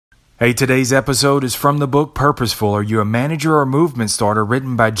Hey, today's episode is from the book Purposeful. Are You a Manager or a Movement Starter?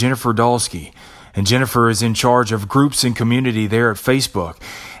 Written by Jennifer Dolsky. And Jennifer is in charge of groups and community there at Facebook.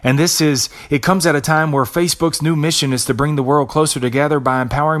 And it comes at a time where Facebook's new mission is to bring the world closer together by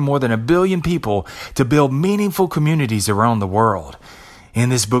empowering more than 1 billion people to build meaningful communities around the world. In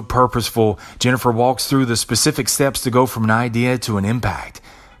this book, Purposeful, Jennifer walks through the specific steps to go from an idea to an impact.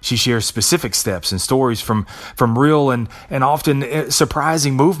 She shares specific steps and stories from real and often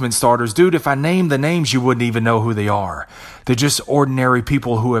surprising movement starters. Dude, if I name the names, you wouldn't even know who they are. They're just ordinary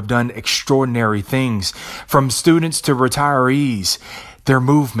people who have done extraordinary things. From students to retirees, their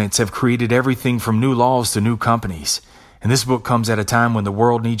movements have created everything from new laws to new companies. And this book comes at a time when the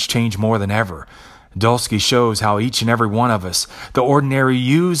world needs change more than ever. Dolsky shows how each and every one of us, the ordinary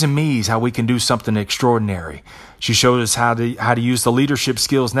yous and me's, how we can do something extraordinary. She showed us how to use the leadership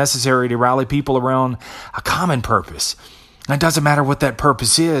skills necessary to rally people around a common purpose. And it doesn't matter what that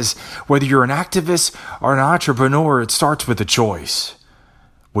purpose is. Whether you're an activist or an entrepreneur, it starts with a choice.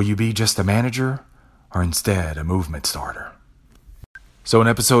 Will you be just a manager or instead a movement starter? So in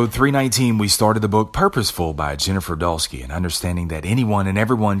episode 319, we started the book Purposeful by Jennifer Dolsky, and understanding that anyone and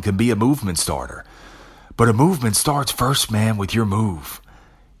everyone can be a movement starter. But a movement starts first, man, with your move.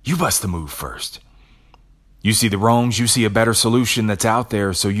 You bust the move first. You see the wrongs, you see a better solution that's out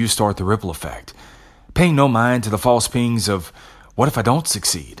there, so you start the ripple effect. Paying no mind to the false pings of, what if I don't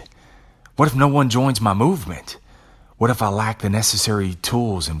succeed? What if no one joins my movement? What if I lack the necessary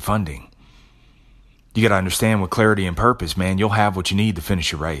tools and funding? You got to understand, with clarity and purpose, man, you'll have what you need to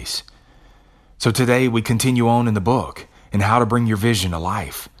finish your race. So today we continue on in the book and how to bring your vision to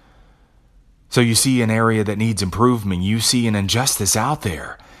life. So you see an area that needs improvement. You see an injustice out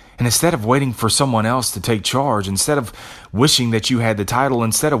there. And instead of waiting for someone else to take charge, instead of wishing that you had the title,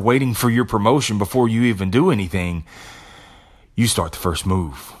 instead of waiting for your promotion before you even do anything, you start the first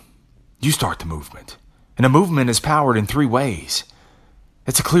move. You start the movement. And a movement is powered in 3 ways.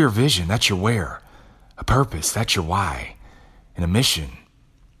 It's a clear vision. That's your where. A purpose. That's your why. And a mission.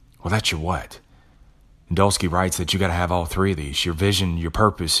 Well, that's your what. And Dolsky writes that you got to have all 3 of these. Your vision, your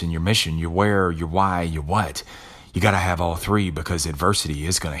purpose, and your mission. Your where, your why, your what. You got to have all 3 because adversity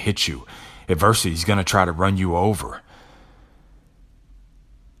is going to hit you. Adversity is going to try to run you over.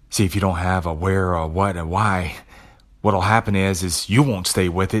 See, if you don't have a where, a what, a why, what'll happen is you won't stay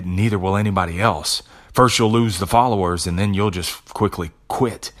with it, and neither will anybody else. First, you'll lose the followers, and then you'll just quickly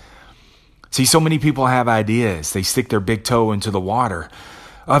quit. See, so many people have ideas. They stick their big toe into the water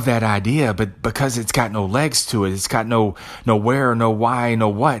of that idea, but because it's got no legs to it, it's got no where, no why, no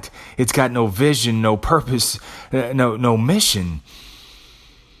what. It's got no vision, no purpose, no mission.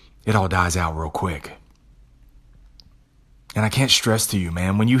 It all dies out real quick. And I can't stress to you,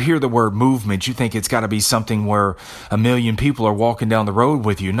 man, when you hear the word movement, you think it's got to be something where 1 million people are walking down the road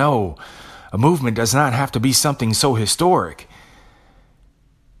with you. No, a movement does not have to be something so historic.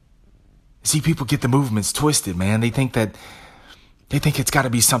 See, people get the movements twisted, man. They think it's got to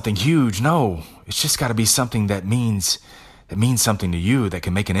be something huge. No, it's just got to be something that means something to you, that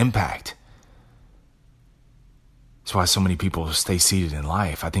can make an impact. That's why so many people stay seated in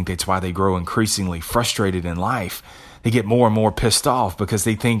life. I think that's why they grow increasingly frustrated in life. They get more and more pissed off because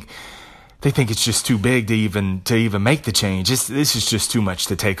they think it's just too big to even make the change. This is just too much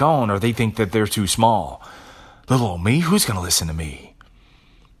to take on, or they think that they're too small. Little old me, who's going to listen to me?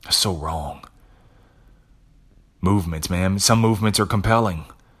 That's so wrong. Movements, man. Some movements are compelling.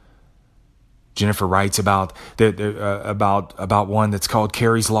 Jennifer writes about one that's called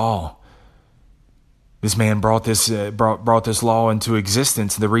Carey's Law. This man brought this law into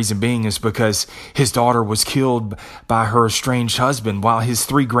existence. The reason being is because his daughter was killed by her estranged husband, while his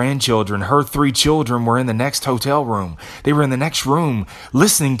 3 grandchildren, her 3 children, were in the next hotel room. They were in the next room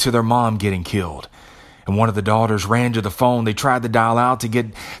listening to their mom getting killed. And one of the daughters ran to the phone. They tried to dial out to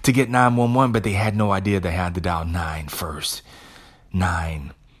get 911, but they had no idea they had to dial 9 first.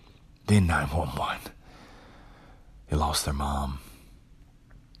 9, then 911. They lost their mom.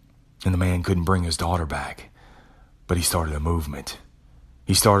 And the man couldn't bring his daughter back. But he started a movement.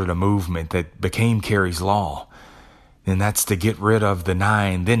 He started a movement that became Carey's Law. And that's to get rid of the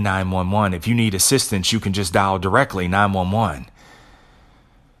 9, then 911. If you need assistance, you can just dial directly 911.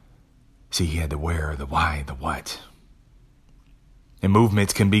 See, he had the where, the why, the what. And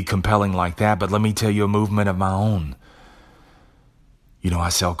movements can be compelling like that, but let me tell you a movement of my own. You know, I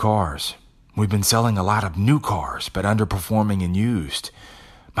sell cars. We've been selling a lot of new cars, but underperforming and used.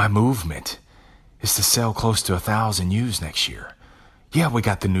 My movement is to sell close to 1,000 used next year. Yeah, we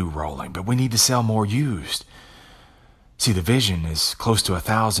got the new rolling, but we need to sell more used. See, the vision is close to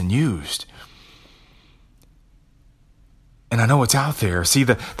 1,000 used. And I know it's out there. See,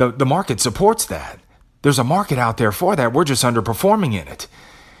 the market supports that. There's a market out there for that. We're just underperforming in it.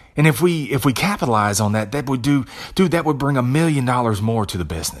 And if we capitalize on that, that would that would bring $1 million more to the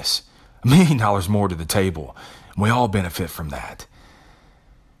business, $1 million more to the table. And we all benefit from that.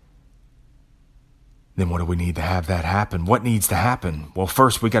 Then what do we need to have that happen? What needs to happen? Well,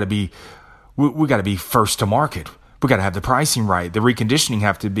 first we got to be first to market. We got to have the pricing right. The reconditioning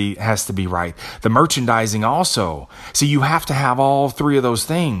has to be right. The merchandising also. So you have to have all three of those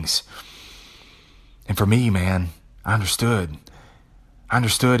things. And for me, man, I understood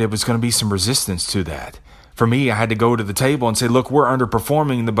it was going to be some resistance to that. For me, I had to go to the table and say, look, we're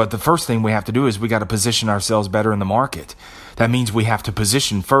underperforming, but the first thing we have to do is we got to position ourselves better in the market. That means we have to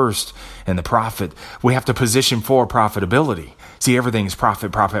position first in the profit. We have to position for profitability. See, everything is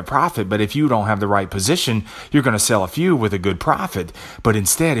profit, profit, profit. But if you don't have the right position, you're going to sell a few with a good profit. But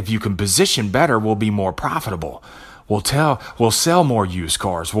instead, if you can position better, we'll be more profitable. We'll sell more used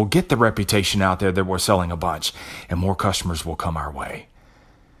cars. We'll get the reputation out there that we're selling a bunch, and more customers will come our way.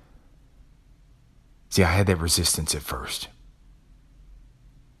 See, I had that resistance at first.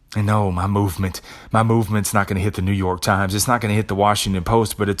 And no, my movement's not going to hit the New York Times. It's not going to hit the Washington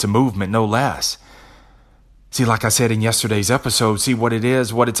Post, but it's a movement, no less. See, like I said in yesterday's episode, see what it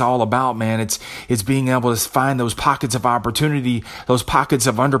is, what it's all about, man. It's being able to find those pockets of opportunity, those pockets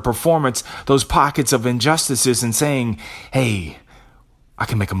of underperformance, those pockets of injustices, and saying, hey, I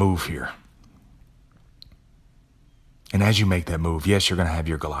can make a move here. And as you make that move, yes, you're going to have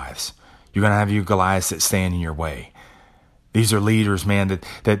your Goliaths. You're going to have your Goliaths that stand in your way. These are leaders, man,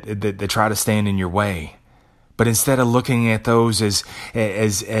 that try to stand in your way. But instead of looking at those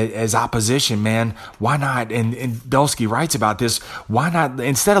as opposition, man, why not? And Dulski writes about this. Why not?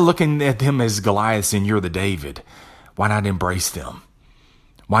 Instead of looking at them as Goliaths and you're the David, why not embrace them?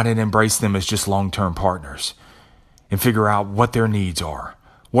 Why not embrace them as just long-term partners and figure out what their needs are?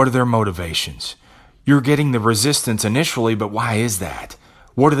 What are their motivations? You're getting the resistance initially, but why is that?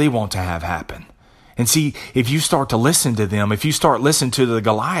 What do they want to have happen? And see, if you start to listen to them, if you start listening to the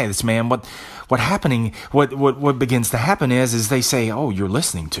Goliaths, man, what begins to happen is they say, oh, you're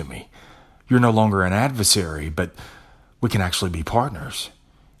listening to me. You're no longer an adversary, but we can actually be partners.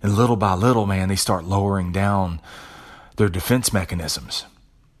 And little by little, man, they start lowering down their defense mechanisms.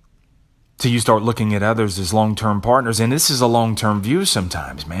 So you start looking at others as long-term partners. And this is a long-term view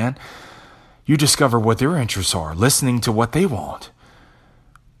sometimes, man. You discover what their interests are, listening to what they want.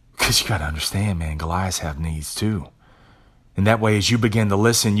 Because you got to understand, man, Goliaths have needs too. And that way, as you begin to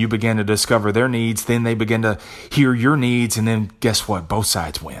listen, you begin to discover their needs, then they begin to hear your needs, and then guess what? Both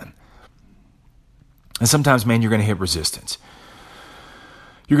sides win. And sometimes, man, you're going to hit resistance.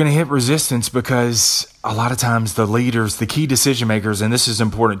 You're going to hit resistance because a lot of times the leaders, the key decision makers, and this is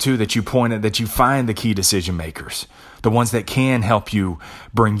important too, that you find the key decision makers, the ones that can help you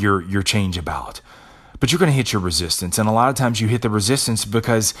bring your change about. But you're going to hit your resistance. And a lot of times you hit the resistance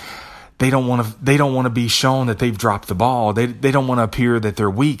because they don't want to be shown that they've dropped the ball. They don't want to appear that they're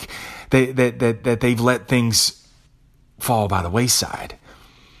weak, that they've let things fall by the wayside.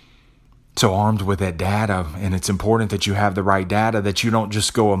 So armed with that data, and it's important that you have the right data, that you don't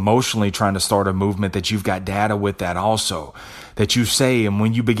just go emotionally trying to start a movement, that you've got data with that also. That you say, and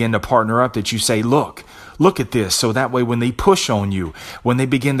when you begin to partner up, that you say, look at this. So that way when they push on you, when they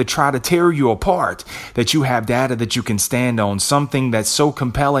begin to try to tear you apart, that you have data that you can stand on, something that's so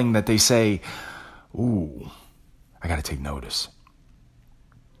compelling that they say, ooh, I got to take notice.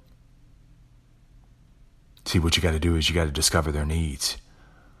 See, what you got to do is you got to discover their needs.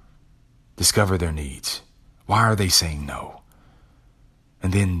 Discover their needs. Why are they saying no?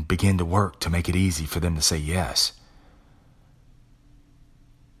 And then begin to work to make it easy for them to say yes.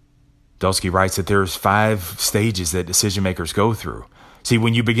 Dulski writes that there's 5 stages that decision makers go through. See,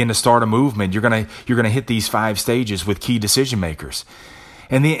 when you begin to start a movement, you're gonna hit these 5 stages with key decision makers,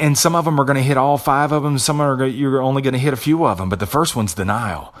 and some of them are gonna hit all 5 of them. You're only gonna hit a few of them. But the first one's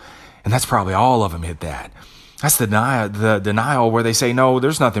denial, and that's probably all of them hit that. That's the denial where they say, no,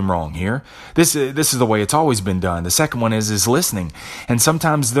 there's nothing wrong here. This is the way it's always been done. The second one is listening. And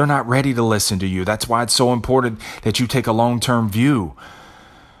sometimes they're not ready to listen to you. That's why it's so important that you take a long-term view.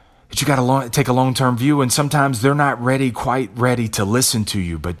 That you got to take a long-term view. And sometimes they're not quite ready to listen to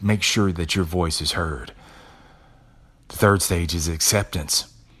you, but make sure that your voice is heard. The third stage is acceptance.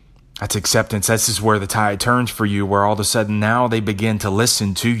 That's acceptance. This is where the tide turns for you, where all of a sudden now they begin to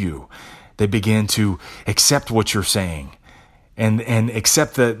listen to you. They begin to accept what you're saying and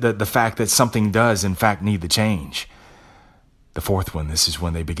accept the fact that something does, in fact, need the change. The fourth one, this is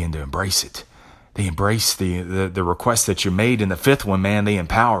when they begin to embrace it. They embrace the request that you made. And the fifth one, man, they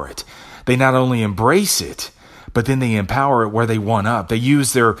empower it. They not only embrace it, but then they empower it where they one up. They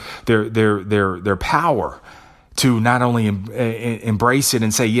use their power to not only embrace it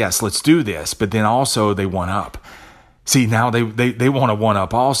and say, yes, let's do this, but then also they one up. See, now they want to one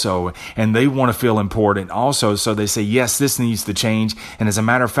up also, and they want to feel important also. So they say, yes, this needs to change. And as a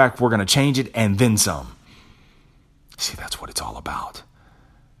matter of fact, we're going to change it and then some. See, that's what it's all about.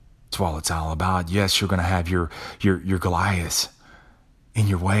 That's what it's all about. Yes, you're going to have your Goliaths in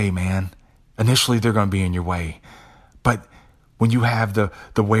your way, man. Initially, they're going to be in your way. But when you have the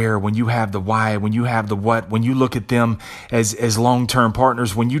where, when you have the why, when you have the what, when you look at them as long-term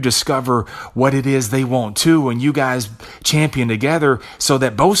partners, when you discover what it is they want too, and you guys champion together so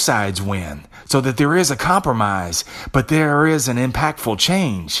that both sides win, so that there is a compromise, but there is an impactful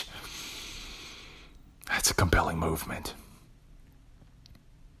change. That's a compelling movement.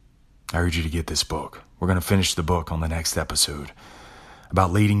 I urge you to get this book. We're going to finish the book on the next episode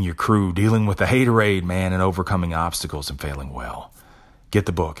about leading your crew, dealing with the haterade, man, and overcoming obstacles and failing well. Get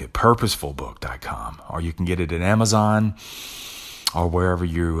the book at purposefulbook.com, or you can get it at Amazon or wherever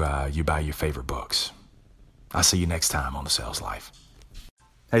you buy your favorite books. I'll see you next time on The Sales Life.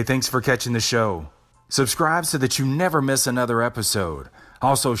 Hey, thanks for catching the show. Subscribe so that you never miss another episode.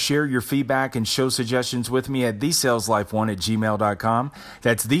 Also, share your feedback and show suggestions with me at thesaleslife1@gmail.com.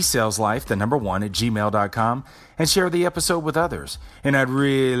 That's thesaleslife1@gmail.com. And share the episode with others. And I'd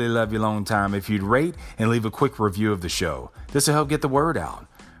really love you a long time if you'd rate and leave a quick review of the show. This will help get the word out.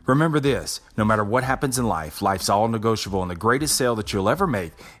 Remember this, no matter what happens in life, life's all negotiable, and the greatest sale that you'll ever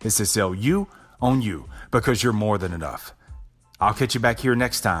make is to sell you on you, because you're more than enough. I'll catch you back here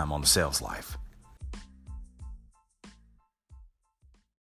next time on The Sales Life.